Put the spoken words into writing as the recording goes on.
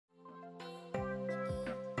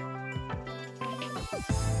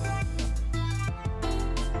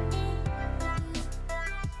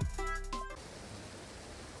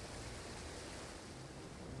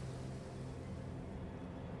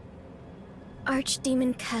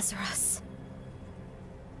Archdemon Kazaros.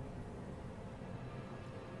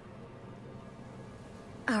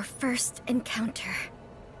 Our first encounter.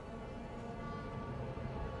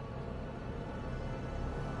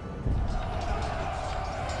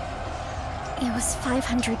 It was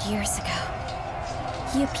 500 years ago.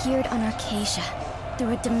 He appeared on Arcasia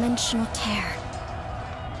through a dimensional tear.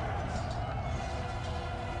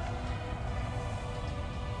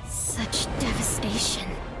 Such devastation.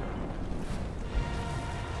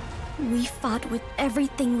 We fought with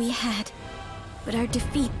everything we had, but our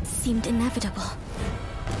defeat seemed inevitable.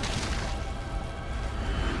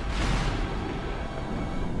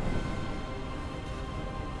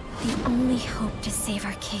 The only hope to save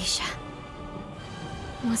Arcasia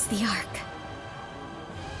was the Ark.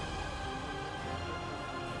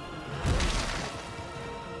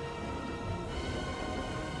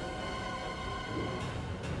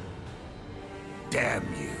 Damn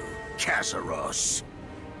you, Kazaros.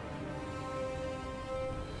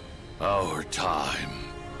 Our time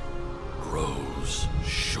grows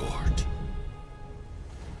short.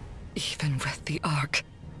 Even with the Ark,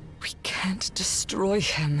 we can't destroy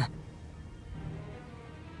him.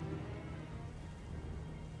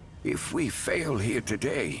 If we fail here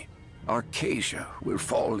today, Arcasia will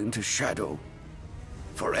fall into shadow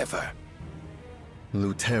forever.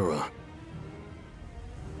 Lutera.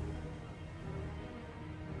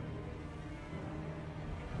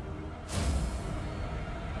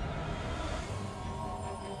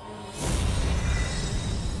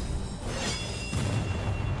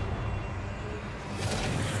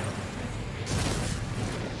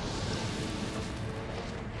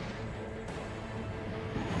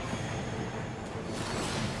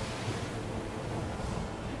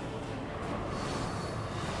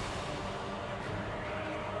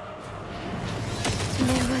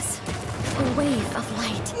 There was a wave of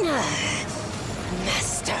light.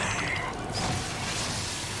 Master.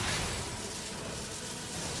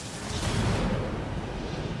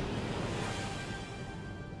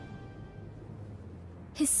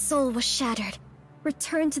 His soul was shattered,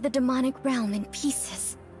 returned to the demonic realm in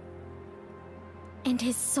pieces. And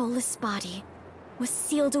his soulless body was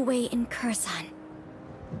sealed away in Curzon.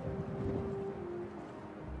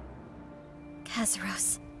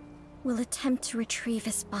 Kazaros will attempt to retrieve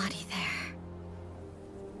his body there.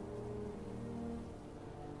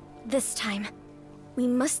 This time, we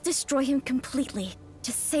must destroy him completely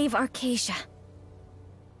to save Arcasia.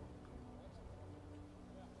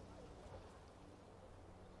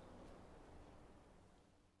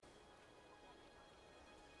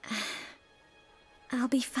 I'll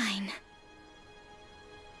be fine.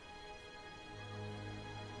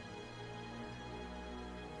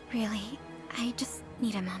 Really, I just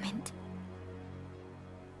need a moment.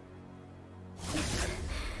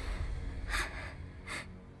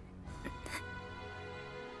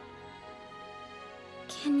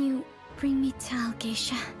 Can you bring me to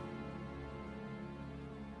Algacia?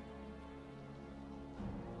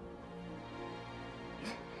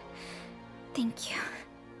 Thank you.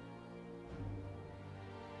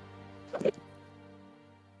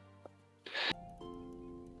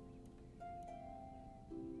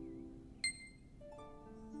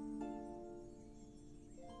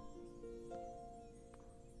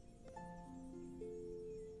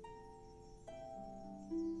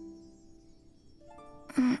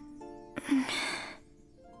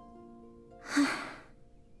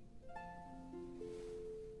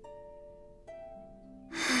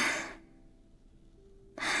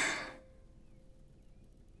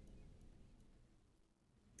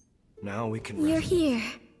 Now we can You're rest. here.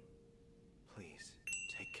 Please,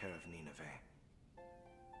 take care of Nineveh.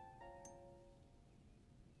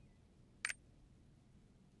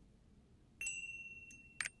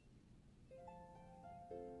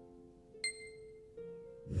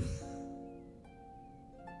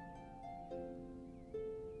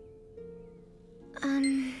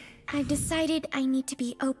 I've decided I need to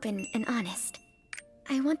be open and honest.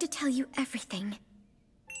 I want to tell you everything.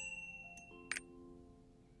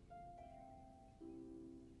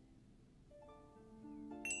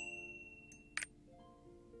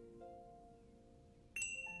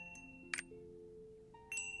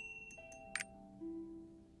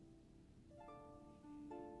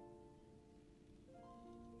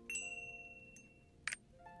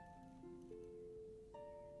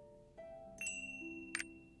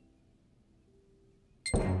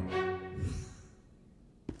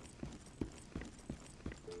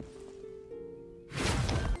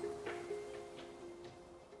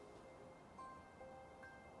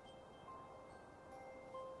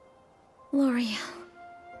 L'Oreal.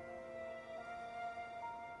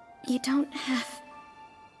 You don't have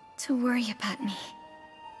to worry about me.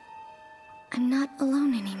 I'm not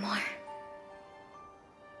alone anymore.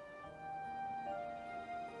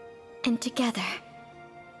 And together,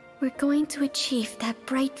 we're going to achieve that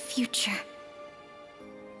bright future.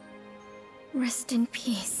 Rest in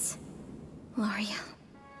peace, Loria.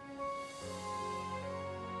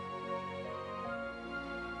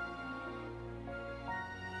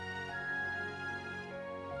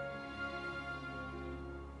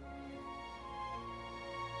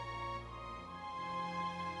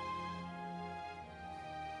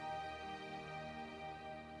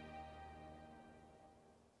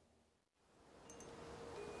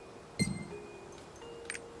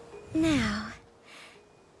 Now,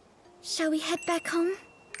 shall we head back home?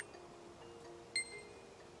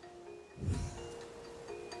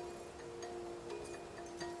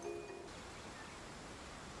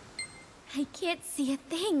 I can't see a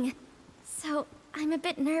thing, so I'm a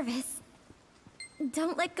bit nervous.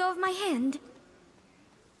 Don't let go of my hand.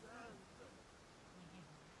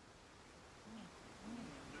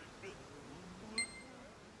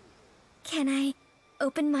 Can I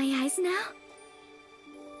open my eyes now?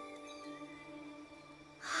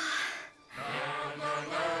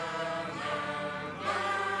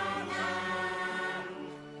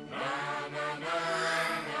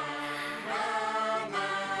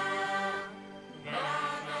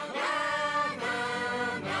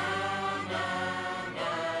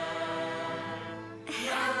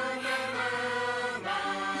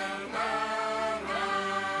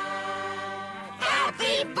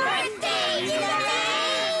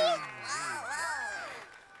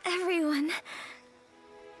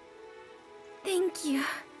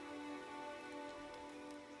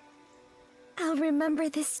 I'll remember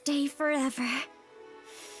this day forever.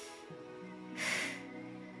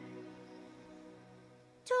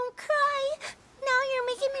 Don't cry! Now you're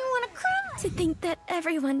making me want to cry! To think that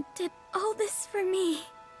everyone did all this for me.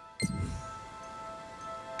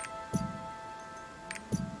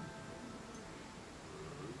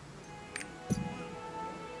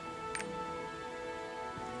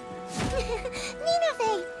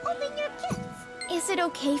 Nineveh, open your gifts! Is it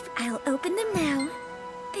okay if I'll open them now?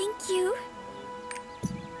 Thank you.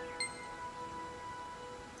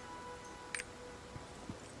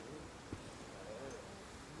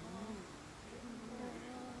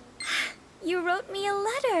 You wrote me a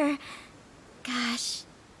letter. Gosh,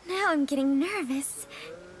 now I'm getting nervous.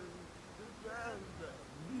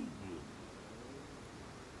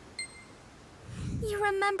 You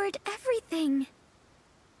remembered everything.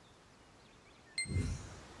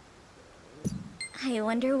 I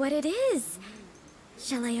wonder what it is.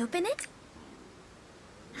 Shall I open it?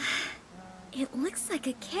 It looks like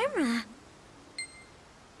a camera.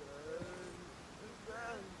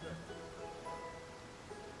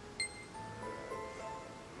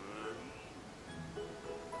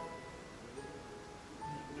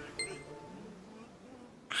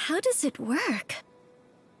 How does it work?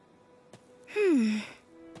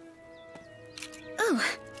 Oh.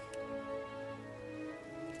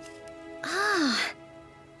 Ah.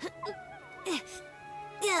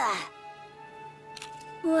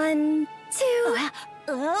 1, 2,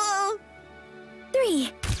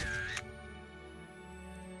 3.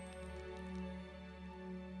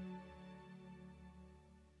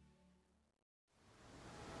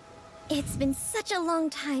 It's been such a long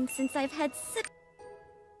time since I've had such